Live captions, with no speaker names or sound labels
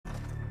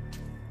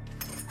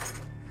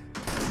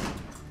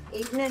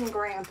Evening,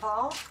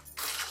 Grandpa.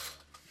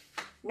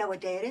 Know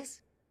what day it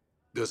is?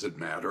 Does it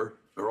matter?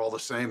 They're all the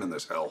same in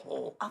this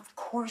hellhole. Of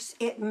course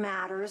it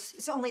matters.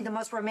 It's only the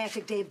most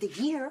romantic day of the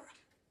year.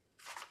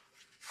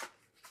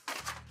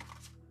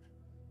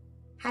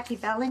 Happy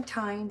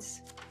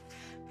Valentine's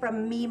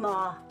from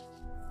Mima.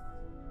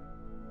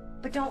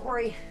 But don't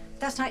worry,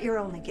 that's not your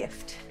only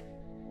gift.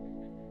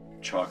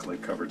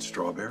 Chocolate-covered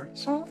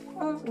strawberries?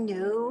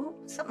 No,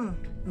 something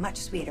much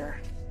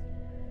sweeter.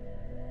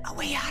 A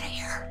way out of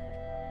here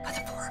for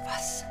the four of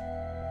us.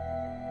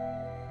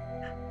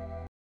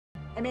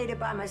 I made it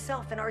by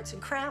myself in arts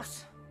and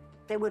crafts.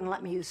 They wouldn't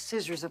let me use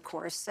scissors, of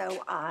course,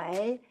 so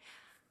I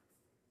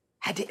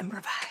had to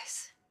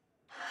improvise.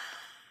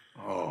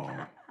 Oh,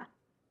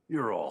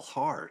 you're all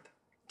heart.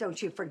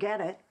 Don't you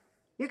forget it.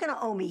 You're gonna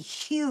owe me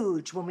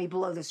huge when we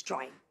blow this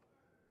joint.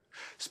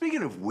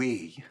 Speaking of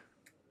we,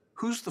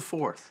 who's the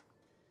fourth?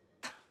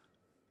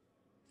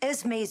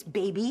 Esme's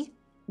baby,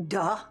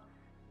 duh.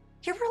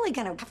 You're really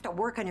gonna have to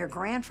work on your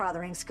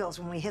grandfathering skills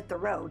when we hit the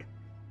road.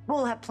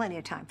 We'll have plenty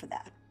of time for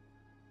that.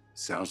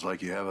 Sounds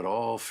like you have it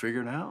all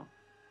figured out.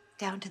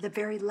 Down to the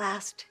very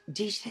last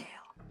detail.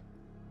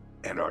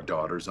 And our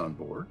daughter's on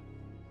board?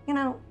 You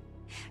know,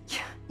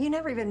 you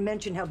never even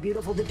mentioned how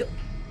beautiful the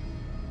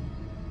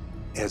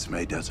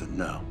Esme doesn't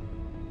know,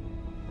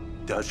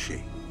 does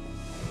she?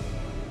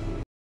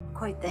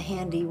 Quite the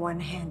handy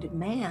one-handed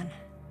man,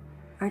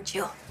 aren't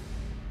you?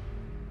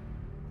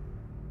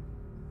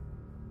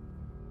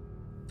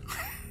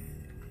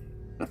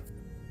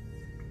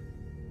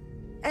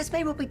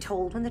 Esme will be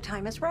told when the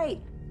time is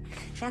right.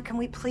 Now, can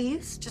we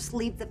please just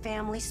leave the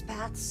family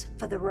spats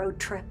for the road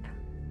trip?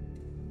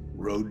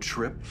 Road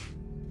trip?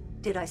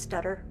 Did I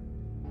stutter?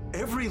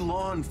 Every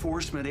law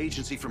enforcement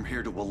agency from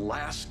here to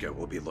Alaska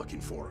will be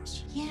looking for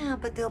us. Yeah,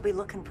 but they'll be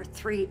looking for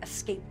 3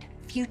 escaped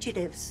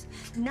fugitives,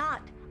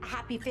 not a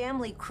happy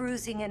family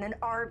cruising in an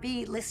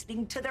RV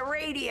listening to the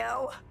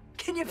radio.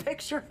 Can you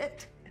picture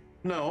it?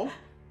 No.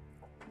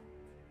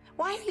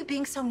 Why are you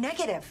being so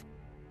negative?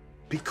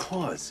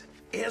 Because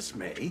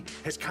Esme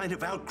has kind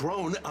of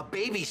outgrown a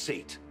baby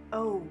seat.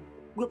 Oh,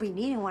 we'll be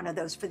needing one of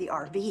those for the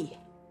RV.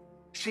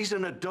 She's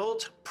an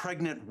adult,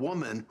 pregnant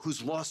woman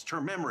who's lost her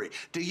memory.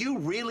 Do you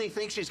really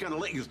think she's gonna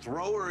let you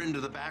throw her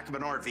into the back of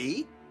an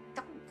RV?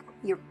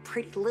 Your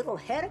pretty little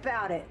head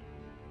about it.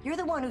 You're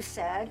the one who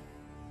said,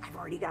 I've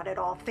already got it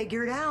all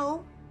figured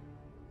out.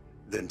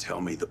 Then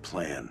tell me the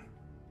plan.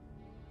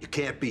 You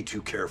can't be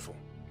too careful.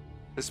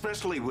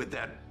 Especially with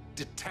that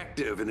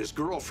detective and his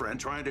girlfriend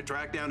trying to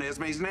track down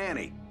Esme's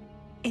nanny.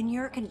 In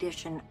your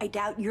condition, I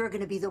doubt you're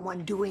gonna be the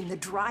one doing the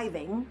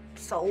driving.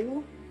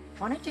 So,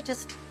 why don't you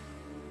just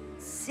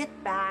sit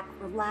back,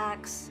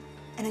 relax,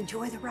 and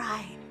enjoy the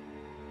ride?